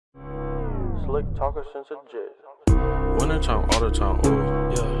slick talker since a jit. Winter time, all the time,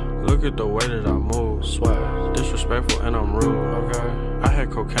 ooh, yeah. Look at the way that I move, swag. Disrespectful and I'm rude, okay. I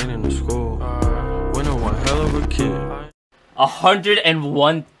had cocaine in the school, winter one hell of a kid.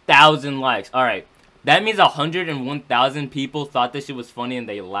 101,000 likes. Alright. That means 101,000 people thought this shit was funny and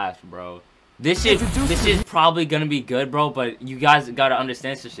they laughed, bro. This shit's probably gonna be good, bro, but you guys gotta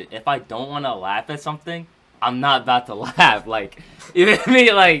understand this shit. If I don't wanna laugh at something, I'm not about to laugh. Like, you feel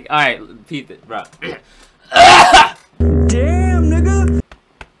me? Like, alright, peep it, bro. Damn, nigga!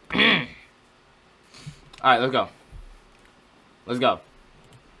 Alright, let's go. Let's go.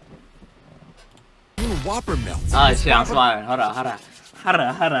 Whopper melts. Oh shit, I'm smiling. Hold on.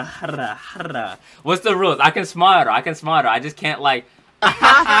 What's the rules? I can smile. I just can't like.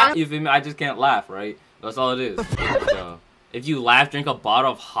 You feel me? I just can't laugh, right? That's all it is. So, if you laugh, drink a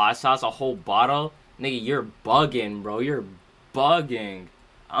bottle of hot sauce, a whole bottle, nigga, you're bugging, bro. You're bugging.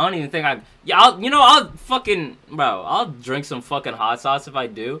 I don't even think I'll fucking, bro. I'll drink some fucking hot sauce if I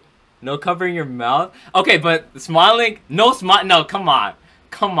do. No covering your mouth. Okay, but smiling, no, come on,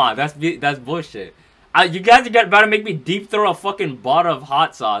 that's bullshit. You guys are about to make me deep throw a fucking bottle of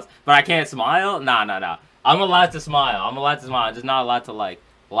hot sauce, but I can't smile? Nah. I'm allowed to smile. I'm just not allowed to, like,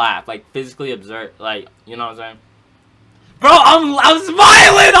 laugh. Like, physically observe. Like, you know what I'm saying? Bro, I'm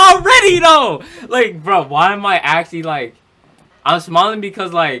smiling already, though! Like, bro, why am I actually, like... I'm smiling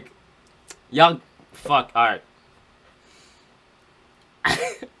because, like... Y'all... Fuck, alright.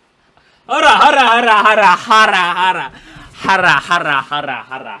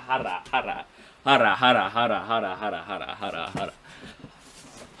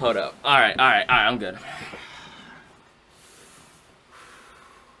 Hold up. Alright, I'm good.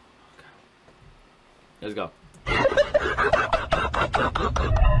 Let's go.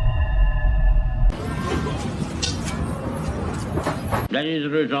 That is the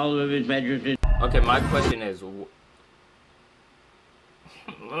result of His Majesty. Okay, my question is...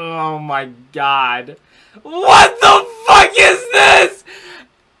 Oh my god. What the fuck is this?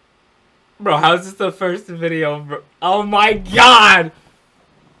 Bro, how is this the first video, bro? Oh my god!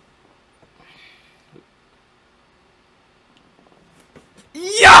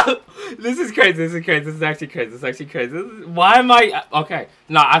 Yo! This is crazy, this is actually crazy, why am I... Okay,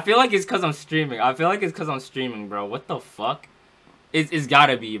 no, I feel like it's because I'm streaming. Bro. What the fuck? It's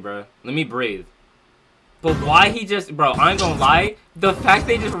gotta be, bro. Let me breathe. But why he just... Bro, I ain't gonna lie. The fact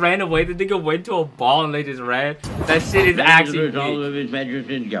they just ran away, the nigga went to a ball and they just ran. That shit is actually...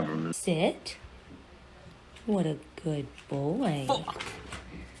 Government. Sit. What a good boy. Fuck.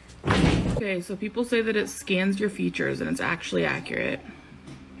 Okay, so people say that it scans your features and it's actually accurate.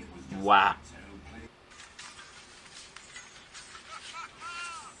 Wow.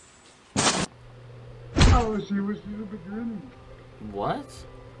 Oh, she was in the beginning. What?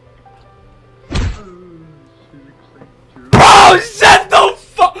 Oh, Bro, shut the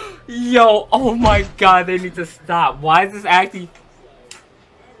fuck! Yo, oh my god, they need to stop. Why is this actually...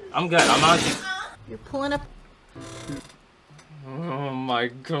 I'm good, I'm out. You're pulling up. Oh my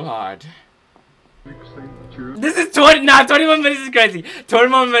god. This is 21 minutes is crazy.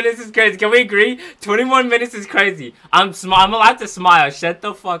 21 minutes is crazy. Can we agree? 21 minutes is crazy. I'm allowed to smile. Shut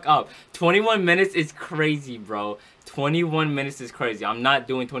the fuck up. 21 minutes is crazy, bro. 21 minutes is crazy. I'm not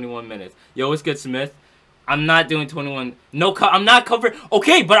doing 21 minutes. Yo, what's good, Smith? I'm not doing 21. No, I'm not covering.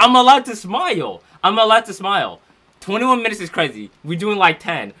 Okay, but I'm allowed to smile. 21 minutes is crazy. We're doing like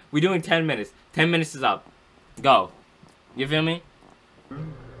 10. We're doing 10 minutes. 10 minutes is up. Go. You feel me?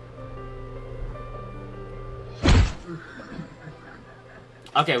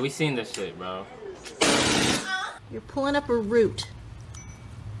 Okay, we seen this shit, bro. You're pulling up a root.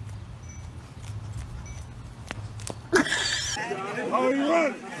 Oh, he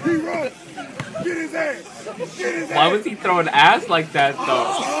run! Get his ass! Get his ass! Why was he throwing ass like that, though?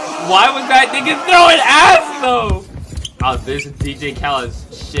 Why was that nigga throwing ass, though? Oh, this is DJ Khaled's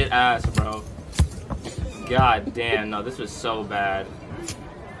shit ass, bro. God damn, no, this was so bad.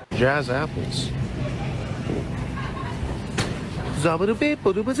 Jazz apples. Is that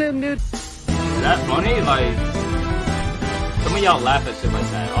funny? Like, some of y'all laugh at shit like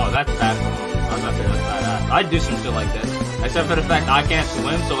that. Oh, that's bad. I'm not saying that's badass. I'd do some shit like this. Except for the fact I can't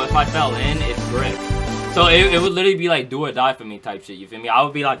swim, so if I fell in, it's grip. So it would literally be like do or die for me type shit, you feel me? I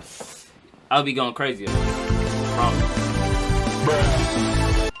would be like, I would be going crazy.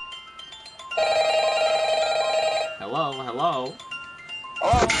 Hello?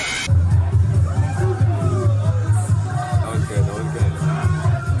 Oh. That was good.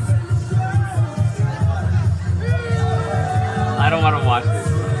 I don't want to watch this,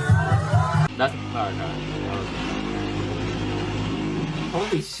 bro. That's... Alright,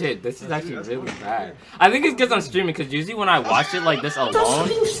 Holy shit, this is actually really bad. I think it's because I'm streaming, because usually when I watch it like this alone,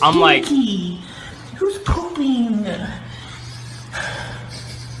 I'm like... Who's pooping?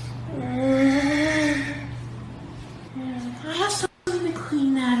 I have something to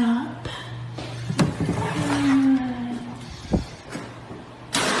clean that up.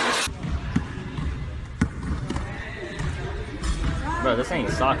 Bro, this ain't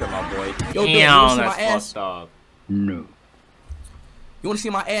soccer, my boy. Yo, damn, that's fucked up. No. You wanna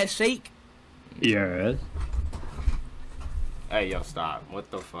see my ass shake? Yes. Hey, yo, stop. What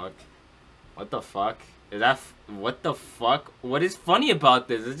the fuck? What the fuck? Is that what the fuck? What is funny about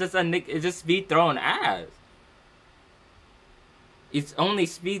this? It's just it's just speed throwing ass. It's only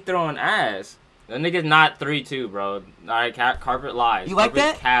speed throwing ass. The nigga's not 3-2, bro. Alright, Carpet lies. You like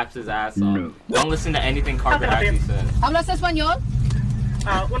Carpet that? caps his ass off. No. Don't listen to anything Carpet actually says. ¿Hablas español?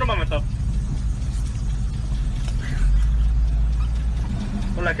 Un momento.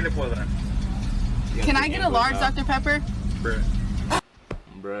 Hola, ¿qué le puedo dar? Can I get a large Dr. Pepper?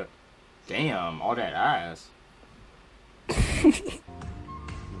 Bruh. Damn, all that ass.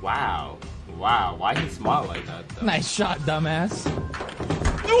 Wow. Wow, why he smile like that, though? Nice shot, dumbass.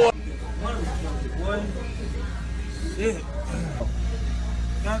 Shit.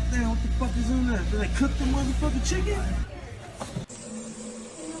 Goddamn, what the fuck is in there? Did they cook the motherfucking chicken?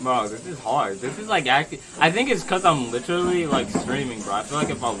 Bro, this is hard. This is like actually... I think it's because I'm literally like streaming, bro. I feel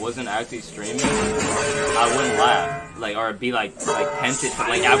like if I wasn't actually streaming, I wouldn't laugh. Like, or be like tempted to,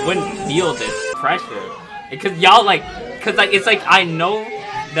 like, I wouldn't feel this pressure. Because y'all like... Because like, it's like I know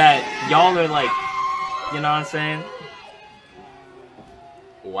that y'all are like... You know what I'm saying?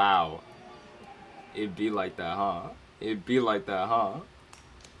 Wow. It'd be like that, huh? It'd be like that, huh?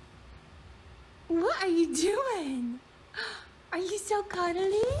 What are you doing? Are you so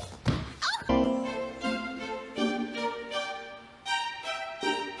cuddly?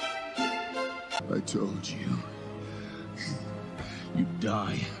 I told you. You'd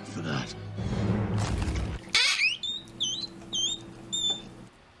die for that.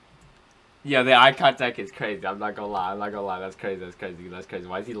 Yeah, the eye contact is crazy. I'm not gonna lie. I'm not gonna lie. That's crazy. That's crazy. That's crazy.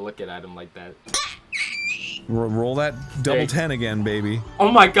 Why is he looking at him like that? Roll that double 10 again, baby.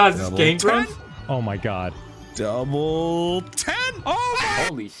 Oh my god, is this Kngraptor? Oh my god. Double 10! Oh my!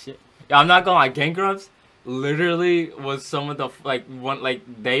 Holy shit. Yeah, I'm not gonna lie. Kngraptor literally was some of the,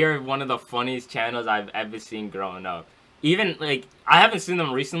 they are one of the funniest channels I've ever seen growing up. Even, like, I haven't seen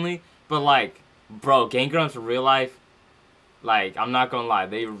them recently, but, like, bro, Kngraptor real life, like, I'm not gonna lie,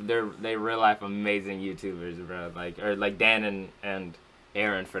 they real life amazing YouTubers, bro. Like, or like Dan and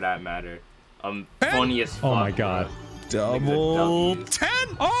Aaron for that matter. Funny as fuck. Oh my god. Bro. Double 10!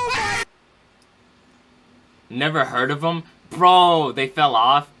 Oh my! Never heard of them, bro. They fell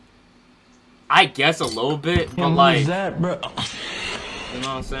off. I guess a little bit, but like, that, bro? you know what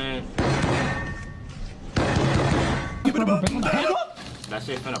I'm saying? That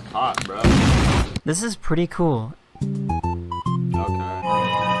shit finna pop, bro. This is pretty cool. Okay.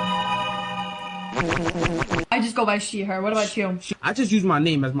 I just go by she, her. What about you? I just use my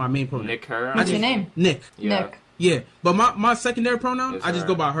name as my main pronoun. Nick, her. What's your name? Nick. Yeah. Nick. Yeah, but my secondary pronoun, It's I just her.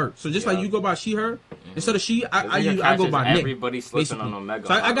 go by her. So just like you go by she, her, instead of she, I go by Nick. Everybody slipping Basically. on Omega.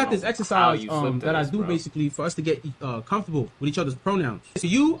 So I got this how exercise you flip that I this, do bro. basically for us to get comfortable with each other's pronouns. So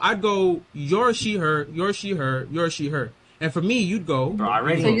you, I'd go your she, her, your she, her, your she, her. And for me, you'd go. Bro, I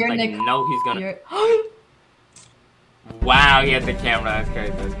already So you're like Nick. know he's gonna. You're... Wow, he had the camera. That's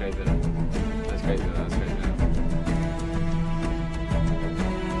crazy. That's crazy. That's crazy. That's crazy.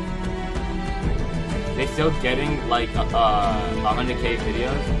 They still getting like 100K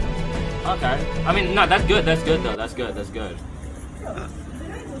videos. Okay. I mean, no, that's good. That's good though. That's good. That's good.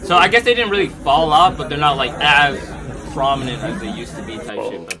 So I guess they didn't really fall off, but they're not like as prominent as they used to be type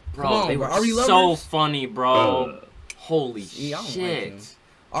shit. But bro, Come on, they bro. were Are we so lovers? funny, bro. Holy Yeah, I don't like shit. him.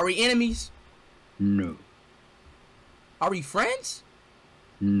 Are we enemies? No. Are we friends?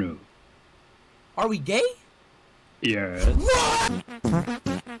 No. Are we gay? Yes.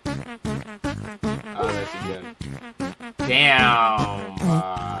 Oh, that's good. Damn.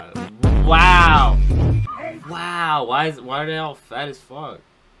 Wow. Wow. Why are they all fat as fuck?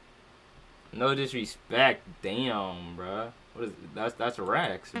 No disrespect. Damn, bruh. What is that's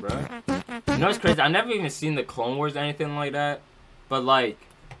Rex, bruh. You know what's crazy? I never even seen the Clone Wars or anything like that. But like,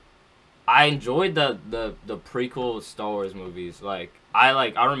 I enjoyed the prequel Star Wars movies. Like I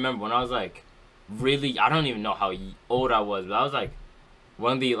remember when I was like really, I don't even know how old I was, but I was like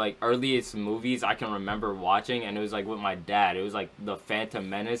one of the like earliest movies I can remember watching, and it was like with my dad. It was like the Phantom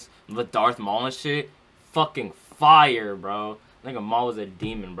Menace, the Darth Maul and shit. Fucking fire, bro. I think Maul was a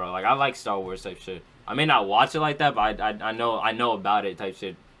demon, bro. Like I like Star Wars type shit. I may not watch it like that, but I know about it type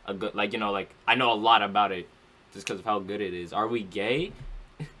shit. A good, like, you know, like I know a lot about it just because of how good it is. Are we gay?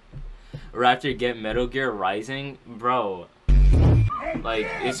 Raptor get Metal Gear Rising, bro. Like,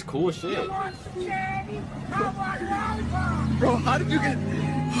 it's cool shit. Bro, how did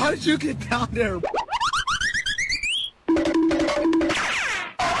you get down there?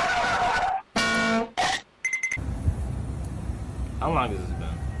 How long has this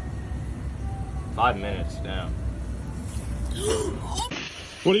been? 5 minutes, damn.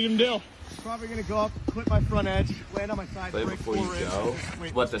 What are you gonna do? Probably gonna go up, clip my front edge, land on my side. Play before you go.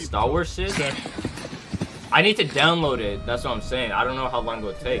 Wait, What, the Star Wars shit? I need to download it. That's what I'm saying. I don't know how long it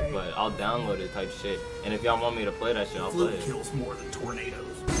will take, but I'll download it type shit. And if y'all want me to play that shit, I'll play it. Kills more than tornadoes.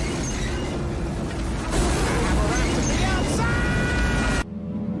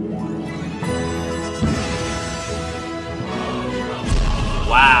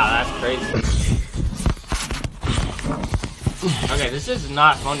 Wow, that's crazy. Okay, this is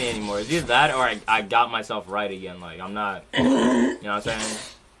not funny anymore. It's either that or I got myself right again. Like, I'm not, you know what I'm saying?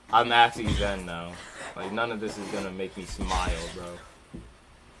 I'm actually zen now. Like, none of this is gonna make me smile, bro.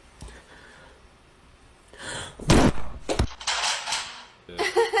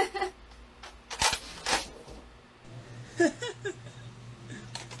 Is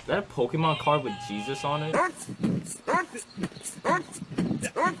that a Pokemon card with Jesus on it?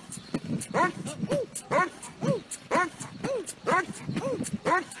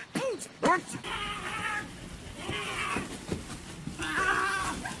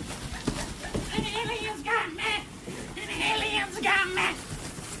 Aliens got me! Aliens got me!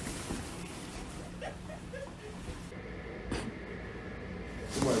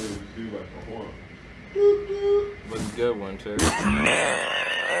 Was a good one, too.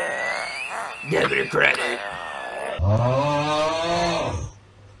 Debit credit.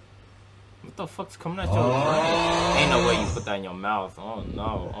 What the fuck's coming at your brain? Ain't no way you put that in your mouth. Oh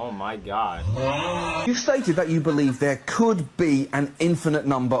no. Oh my god. You stated that you believe there could be an infinite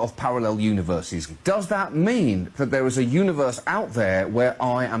number of parallel universes. Does that mean that there is a universe out there where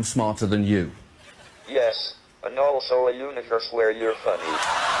I am smarter than you? Yes, and also a universe where you're funny. Ooh,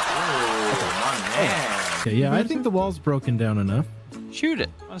 my man. Okay, yeah, I think the wall's broken down enough. Shoot it.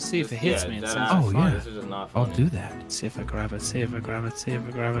 Let's see if it hits me. Oh, yeah. This is just not I'll funny. do that. See if I grab it. See if I grab it. See if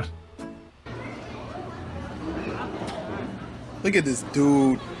I grab it. Look at this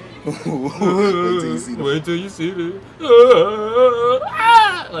dude. Wait till you see this.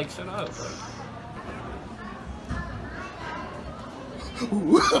 Like, shut up.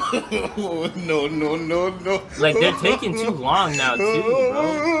 No. Like, they're taking too long now, too,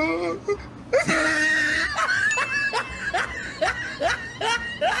 bro.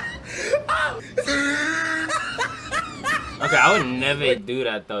 Okay, I would never do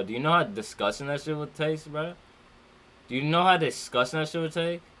that, though. Do you know how disgusting that shit would taste, bro? Do you know how disgusting that shit would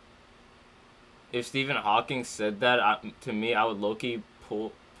taste? If Stephen Hawking said that to me, I would low-key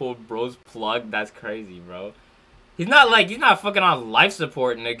pull bro's plug. That's crazy, bro. He's not fucking on life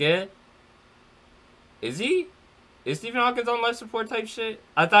support, nigga. Is he? Is Stephen Hawking on life support type shit?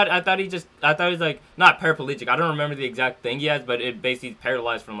 I thought he was like, not paraplegic. I don't remember the exact thing he has, but it basically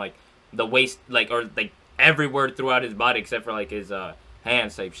paralyzed from like the waist, like, or like everywhere throughout his body except for like his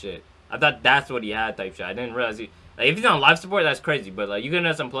hands type shit. I thought that's what he had type shit. I didn't realize he, like, if he's on life support, that's crazy. But like, you can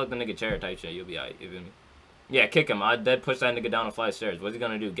just unplug the nigga chair type shit, you'll be alright. You feel me? Yeah, kick him. I'd dead push that nigga down a flight of stairs. What's he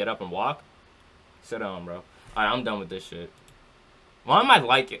gonna do? Get up and walk? Sit down, bro. Alright, I'm done with this shit. Why am I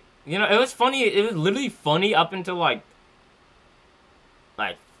like it? You know, it was funny. It was literally funny up until like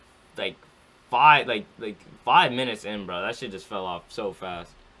 5 minutes in, bro. That shit just fell off so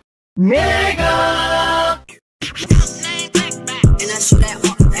fast. Nigga!